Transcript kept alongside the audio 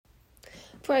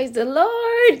Praise the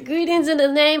Lord. Greetings in the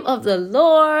name of the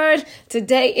Lord.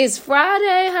 Today is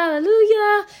Friday.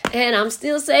 Hallelujah. And I'm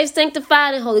still saved,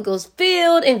 sanctified, and Holy Ghost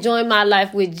filled, enjoying my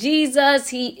life with Jesus.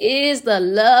 He is the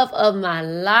love of my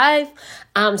life.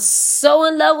 I'm so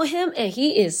in love with him, and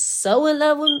he is so in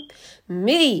love with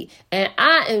me. And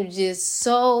I am just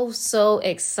so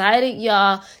excited,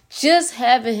 y'all, just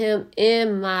having him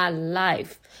in my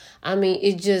life. I mean,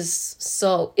 it is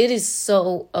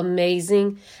so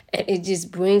amazing, and it just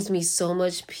brings me so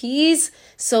much peace,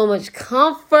 so much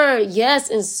comfort, yes,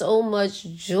 and so much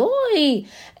joy.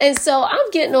 And so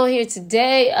I'm getting on here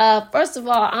today. First of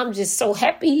all, I'm just so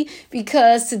happy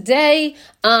because today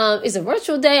is a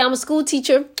virtual day. I'm a school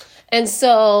teacher, and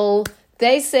so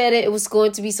they said it was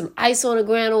going to be some ice on the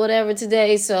ground or whatever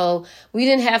today. So we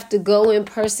didn't have to go in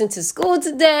person to school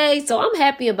today. So I'm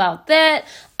happy about that.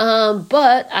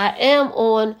 But I am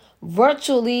on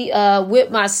virtually with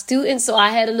my students. So I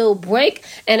had a little break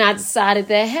and I decided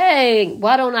that, hey,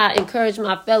 why don't I encourage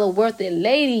my fellow Worth It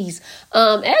ladies?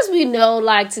 As we know,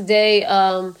 like today,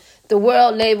 the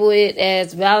world labeled it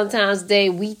as Valentine's Day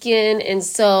weekend. And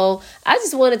so I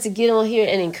just wanted to get on here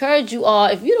and encourage you all.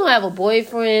 If you don't have a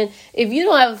boyfriend, if you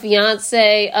don't have a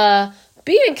fiance,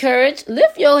 be encouraged.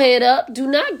 Lift your head up. Do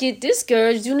not get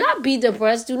discouraged. Do not be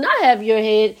depressed. Do not have your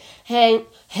head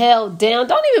held down.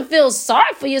 Don't even feel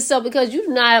sorry for yourself because you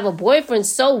do not have a boyfriend.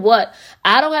 So what?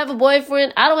 I don't have a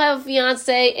boyfriend. I don't have a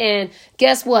fiance. And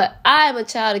guess what? I am a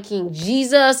child of King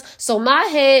Jesus. So my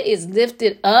head is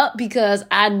lifted up because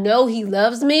I know he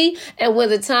loves me. And when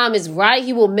the time is right,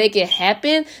 he will make it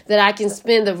happen that I can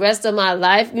spend the rest of my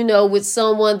life, with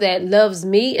someone that loves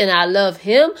me and I love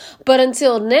him. But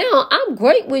until now, I'm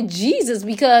great with Jesus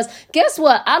because guess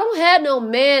what? I don't have no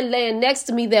man laying next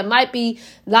to me that might be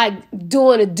like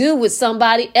doing a do with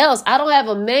somebody else. I don't have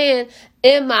a man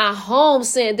in my home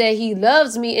saying that he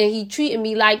loves me and he treating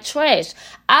me like trash.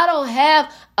 I don't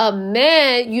have a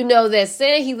man, that's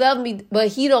saying he loves me, but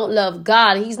he don't love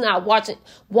God. He's not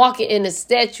walking in the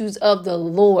statutes of the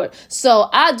Lord. So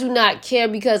I do not care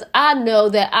because I know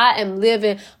that I am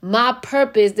living my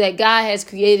purpose that God has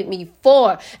created me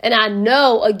for. And I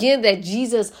know, again, that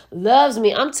Jesus loves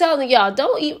me. I'm telling y'all,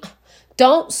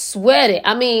 don't sweat it.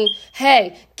 I mean,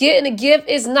 hey, getting a gift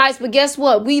is nice, but guess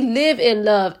what? We live in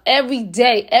love every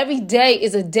day. Every day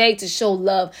is a day to show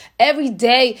love. Every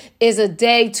day is a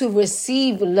day to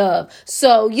receive love.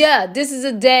 So yeah, this is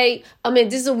a day.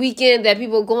 This is a weekend that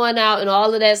people are going out and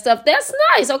all of that stuff. That's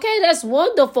nice. Okay, that's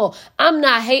wonderful. I'm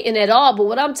not hating at all, but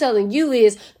what I'm telling you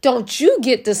is don't you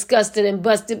get disgusted and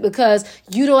busted because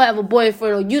you don't have a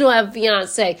boyfriend or you don't have a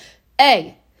fiance.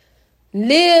 Hey,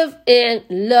 live in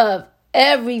love.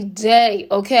 Every day,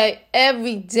 okay?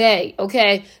 Every day,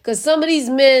 okay? Because some of these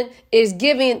men is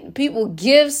giving people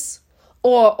gifts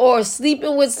or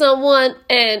sleeping with someone,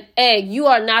 and hey, you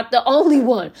are not the only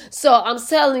one. So I'm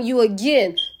telling you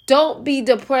again, don't be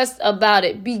depressed about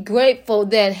it. Be grateful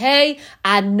that, hey,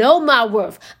 I know my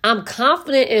worth. I'm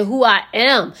confident in who I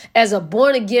am as a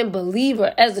born-again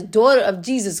believer, as a daughter of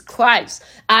Jesus Christ.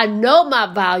 I know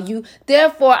my value.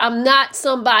 Therefore, I'm not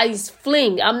somebody's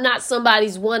fling. I'm not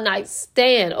somebody's one-night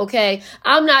stand, okay?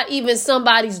 I'm not even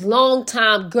somebody's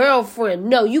long-time girlfriend.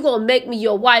 No, you're going to make me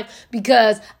your wife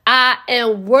because I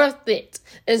am worth it.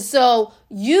 And so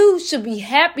you should be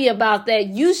happy about that.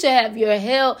 You should have your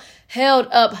held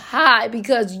up high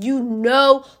because you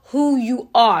know who you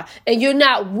are and you're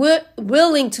not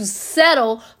willing to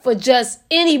settle for just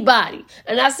anybody.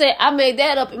 And I made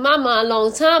that up in my mind a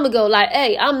long time ago. Like,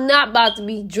 hey, I'm not about to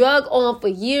be drug on for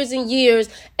years and years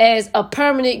as a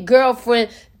permanent girlfriend.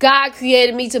 God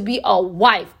created me to be a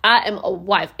wife. I am a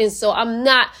wife. And so I'm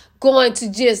not going to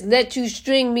just let you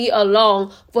string me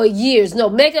along for years. No,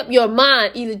 make up your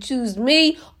mind. Either choose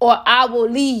me or I will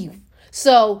leave.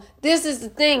 So this is the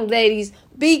thing, ladies.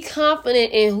 Be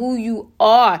confident in who you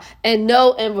are and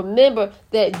know and remember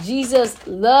that Jesus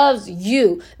loves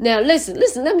you. Now, listen,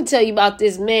 let me tell you about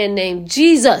this man named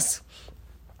Jesus.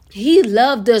 He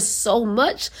loved us so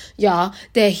much, y'all,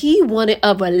 that he wanted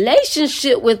a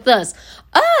relationship with us.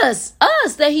 Us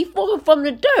that he formed from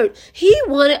the dirt. He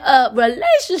wanted a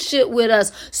relationship with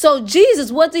us. So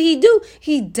Jesus, what did he do?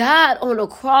 He died on the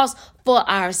cross for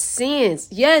our sins.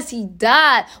 Yes, he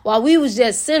died while we was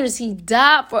just sinners. He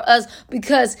died for us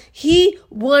because he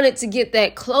wanted to get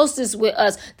that closeness with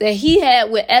us that he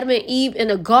had with Adam and Eve in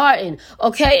the garden.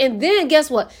 Okay. And then guess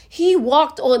what? He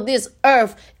walked on this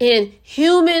earth in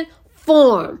human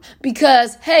form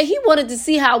because, hey, he wanted to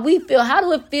see how we feel. How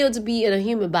do it feel to be in a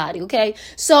human body? Okay.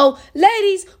 So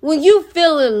ladies, when you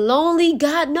feeling lonely,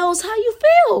 God knows how you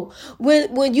feel.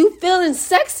 When you feeling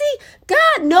sexy,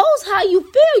 God knows how you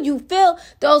feel. You feel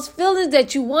those feelings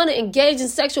that you want to engage in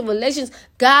sexual relations.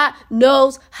 God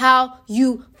knows how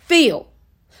you feel.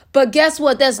 But guess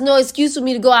what? There's no excuse for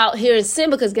me to go out here and sin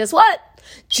because guess what?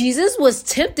 Jesus was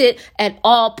tempted at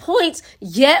all points,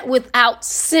 yet without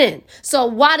sin. So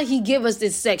why did he give us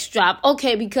this sex drive?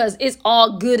 Okay, because it's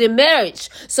all good in marriage.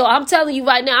 So I'm telling you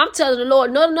right now, I'm telling the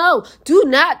Lord, no, do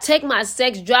not take my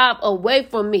sex drive away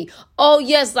from me. Oh,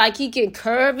 yes, like he can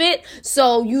curve it.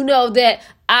 So you know that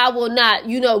I will not,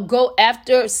 go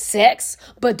after sex,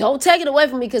 but don't take it away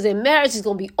from me because in marriage it's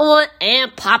going to be on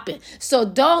and popping. So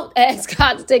don't ask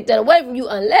God to take that away from you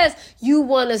unless you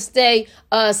want to stay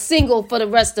single for the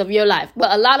rest of your life.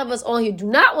 But a lot of us on here do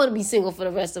not want to be single for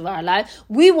the rest of our life.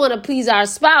 We want to please our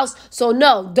spouse. So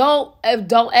no, don't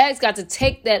ask God to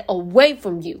take that away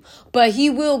from you. But he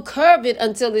will curb it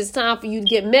until it's time for you to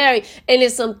get married. And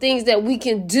there's some things that we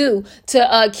can do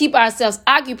to keep ourselves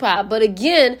occupied. But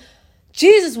again,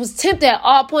 Jesus was tempted at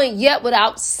all points, yet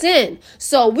without sin.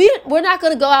 So we're not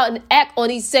going to go out and act on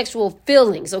these sexual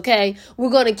feelings, okay? We're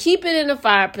going to keep it in the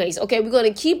fireplace, okay? We're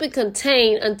going to keep it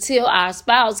contained until our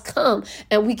spouse come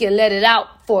and we can let it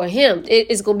out for him.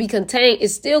 It's going to be contained.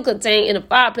 It's still contained in the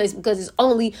fireplace because it's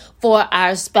only for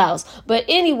our spouse. But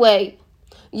anyway,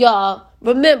 y'all,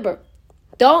 remember,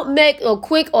 don't make a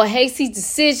quick or hasty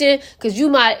decision because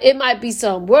it might be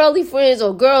some worldly friends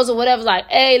or girls or whatever like,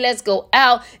 hey, let's go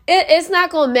out. It's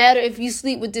not going to matter if you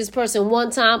sleep with this person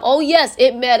one time. Oh, yes,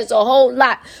 it matters a whole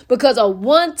lot because a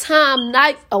one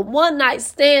night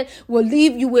stand will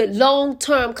leave you with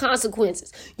long-term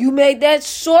consequences. You made that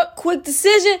short, quick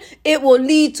decision. It will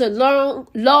lead to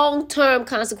long-term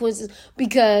consequences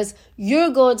because you're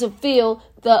going to feel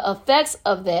the effects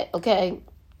of that, okay?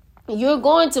 You're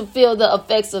going to feel the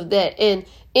effects of that. And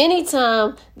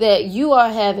anytime that you are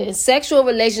having sexual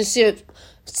relations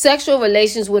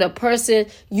with a person,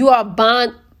 you are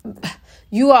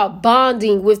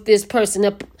bonding with this person.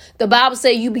 The Bible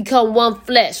says you become one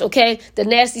flesh, okay? The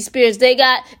nasty spirits they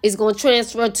got is going to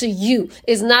transfer to you.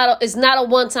 It's not a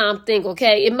one-time thing,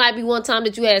 okay? It might be one time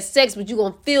that you had sex, but you're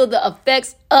going to feel the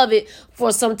effects of it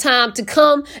for some time to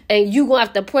come, and you're going to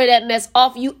have to pray that mess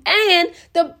off you. And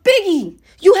the biggie,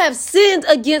 you have sinned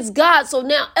against God. So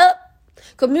now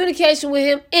communication with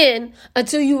him in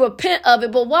until you repent of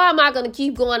it. But why am I going to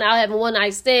keep going out having one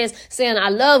night stands saying I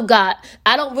love God?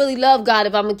 I don't really love God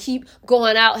if I'm going to keep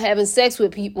going out having sex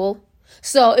with people.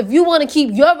 So if you want to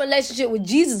keep your relationship with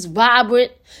Jesus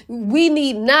vibrant, we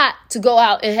need not to go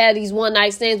out and have these one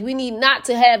night stands. We need not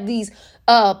to have these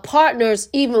partners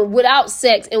even without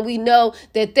sex, and we know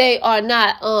that they are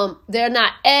not they're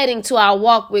not adding to our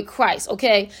walk with Christ.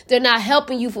 Okay, they're not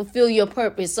helping you fulfill your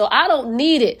purpose. So I don't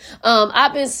need it.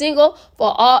 I've been single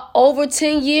for over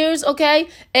 10 years. Okay,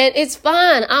 and it's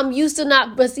fine. I'm used to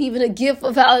not receiving a gift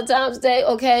for Valentine's Day.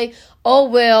 Okay, oh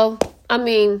well, I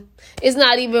mean, it's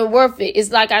not even worth it.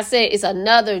 It's like I said, it's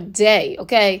another day,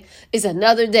 okay? It's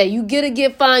another day. You get a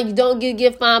gift, fine. You don't get a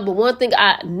gift, fine. But one thing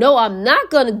I know I'm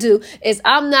not going to do is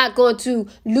I'm not going to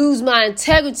lose my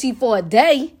integrity for a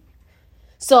day.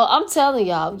 So I'm telling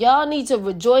y'all need to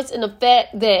rejoice in the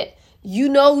fact that you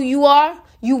know who you are.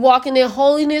 You walking in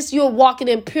holiness. You're walking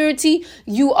in purity.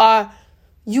 You are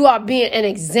being an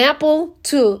example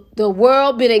to the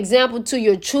world, being an example to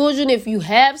your children if you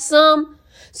have some.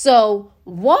 So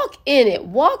walk in it.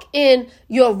 Walk in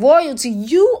your royalty.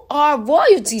 You are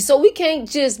royalty. So we can't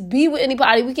just be with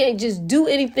anybody. We can't just do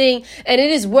anything. And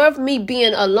it is worth me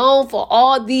being alone for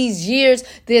all these years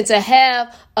than to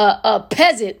have a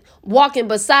peasant walking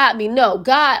beside me. No,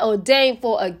 God ordained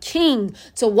for a king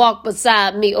to walk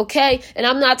beside me, okay? And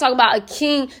I'm not talking about a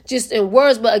king just in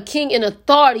words, but a king in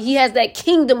authority. He has that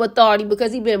kingdom authority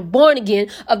because he's been born again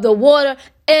of the water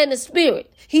and the spirit.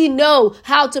 He know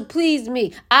how to please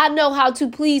me. I know how to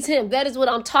please him. That is what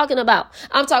I'm talking about.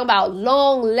 I'm talking about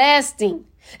long lasting.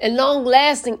 And long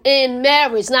lasting in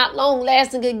marriage, not long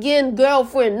lasting again,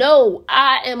 girlfriend. No,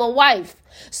 I am a wife.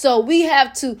 So we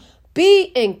have to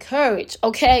be encouraged,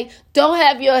 okay? Don't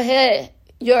have your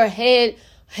head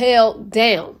held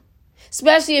down.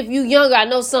 Especially if you're younger. I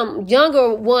know some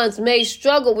younger ones may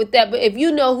struggle with that. But if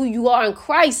you know who you are in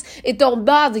Christ, it don't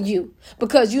bother you.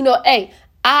 Because you know, hey,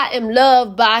 I am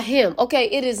loved by him. Okay,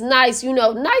 it is nice,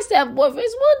 nice to have a boyfriend.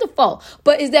 It's wonderful.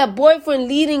 But is that boyfriend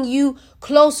leading you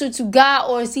closer to God,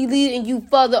 or is he leading you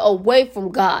further away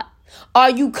from God? Are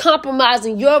you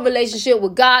compromising your relationship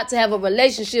with God to have a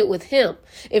relationship with him?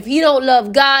 If he don't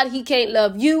love God, he can't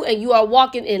love you, and you are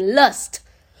walking in lust.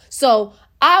 So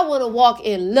I want to walk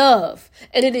in love,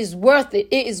 and it is worth it.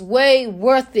 It is way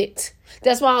worth it.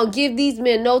 That's why I don't give these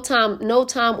men no time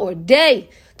or day.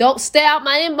 Don't stay out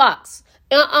my inbox.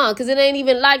 Because it ain't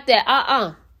even like that.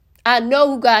 I know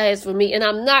who God has for me, and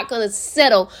I'm not going to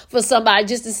settle for somebody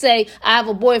just to say I have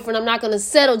a boyfriend. I'm not going to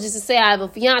settle just to say I have a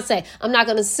fiance. I'm not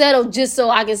going to settle just so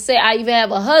I can say I even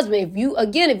have a husband. If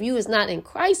you is not in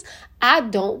Christ, I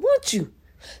don't want you.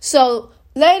 So,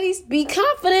 ladies, be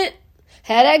confident.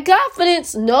 Have that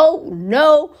confidence.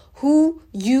 Know who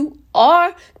you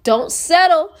are. Don't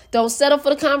settle. Don't settle for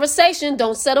the conversation.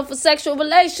 Don't settle for sexual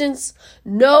relations.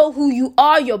 Know who you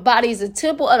are. Your body is a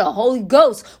temple of the Holy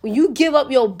Ghost. When you give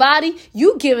up your body,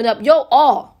 you giving up your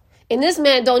all. And this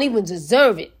man don't even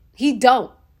deserve it. He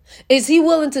don't. Is he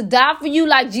willing to die for you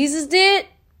like Jesus did?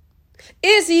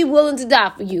 Is he willing to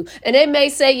die for you? And they may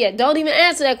say, yeah, don't even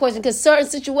answer that question, because certain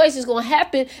situations going to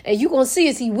happen and you're going to see,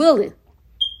 is he willing?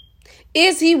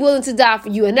 Is he willing to die for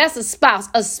you? And that's a spouse.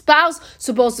 A spouse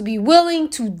supposed to be willing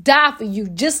to die for you,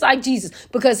 just like Jesus,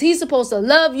 because he's supposed to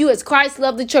love you as Christ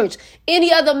loved the church.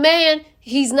 Any other man,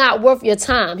 he's not worth your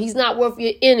time. He's not worth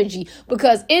your energy,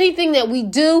 because anything that we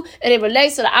do and it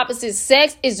relates to the opposite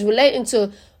sex is relating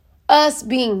to us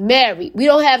being married. We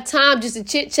don't have time just to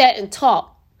chit chat and talk.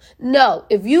 No,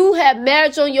 if you have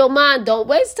marriage on your mind, don't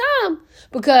waste time,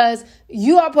 because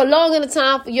you are prolonging the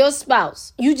time for your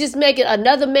spouse. You just making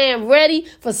another man ready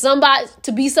for somebody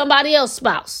to be somebody else's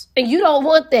spouse. And you don't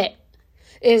want that.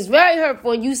 It's very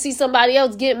hurtful when you see somebody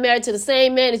else get married to the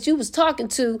same man that you was talking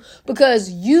to,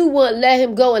 because you wouldn't let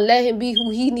him go and let him be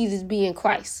who he needed to be in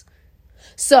Christ.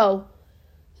 So,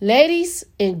 ladies,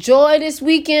 enjoy this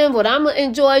weekend. What I'm going to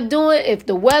enjoy doing, if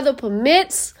the weather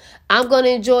permits, I'm going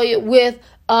to enjoy it with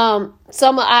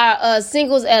some of our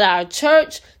singles at our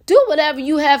church. Do whatever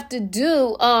you have to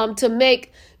do to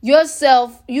make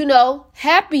yourself,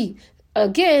 happy.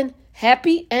 Again,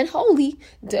 happy and holy,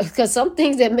 because some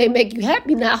things that may make you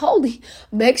happy, not holy.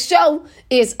 Make sure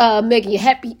it's making you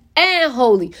happy and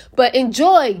holy. But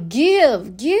enjoy,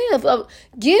 give of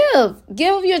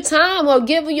your time, or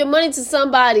give of your money to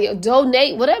somebody, or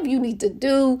donate, whatever you need to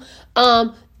do.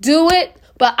 Do it.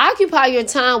 But occupy your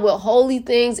time with holy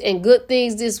things and good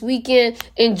things this weekend.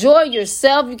 Enjoy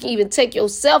yourself. You can even take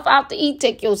yourself out to eat,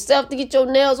 take yourself to get your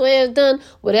nails or hair done,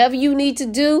 whatever you need to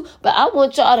do. But I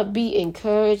want y'all to be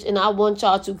encouraged, and I want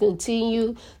y'all to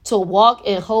continue to walk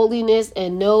in holiness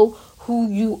and know who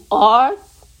you are,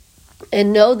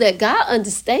 and know that God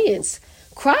understands.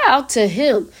 Cry out to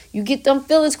him. You get them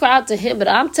feelings, cry out to him. But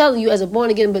I'm telling you, as a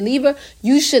born-again believer,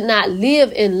 you should not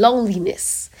live in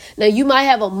loneliness. Now, you might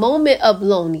have a moment of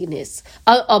loneliness,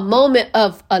 a moment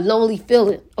of a lonely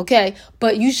feeling, okay?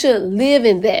 But you should live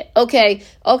in that, okay?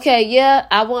 Okay, yeah,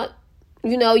 I want,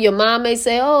 your mom may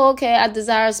say, oh, okay, I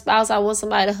desire a spouse. I want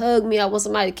somebody to hug me. I want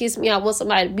somebody to kiss me. I want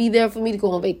somebody to be there for me, to go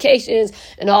on vacations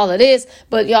and all of this.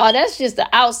 But y'all, that's just the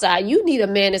outside. You need a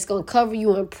man that's going to cover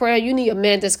you in prayer. You need a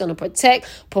man that's going to protect,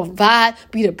 provide,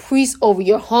 be the priest over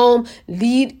your home,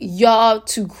 lead y'all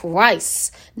to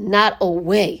Christ, not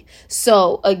away.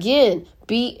 So again,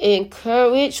 be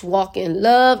encouraged, walk in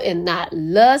love and not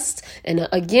lust. And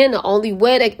again, the only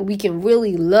way that we can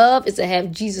really love is to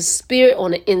have Jesus' spirit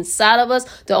on the inside of us.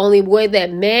 The only way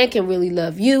that man can really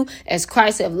love you, as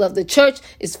Christ have loved the church,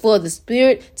 is for the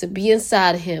spirit to be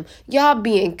inside of him. Y'all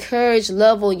be encouraged,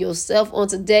 love on yourself on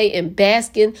today, and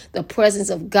bask in the presence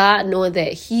of God, knowing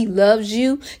that he loves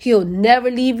you. He'll never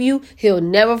leave you. He'll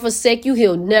never forsake you.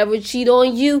 He'll never cheat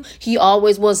on you. He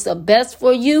always wants the best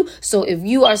for you. So if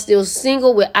you are still single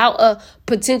without a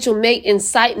potential mate in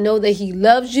sight, know that he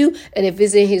loves you, and if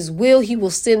it's in his will, he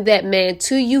will send that man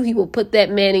to you. He will put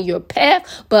that man in your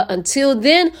path. But until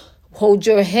then, hold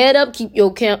your head up, keep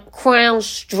your crown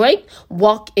straight,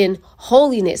 walk in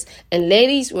holiness. And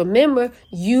ladies, remember,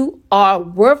 you are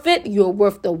worth it. You're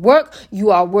worth the work.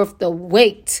 You are worth the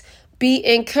wait. Be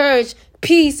encouraged.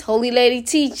 Peace. Holy Lady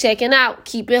T checking out.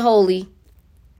 Keep it holy.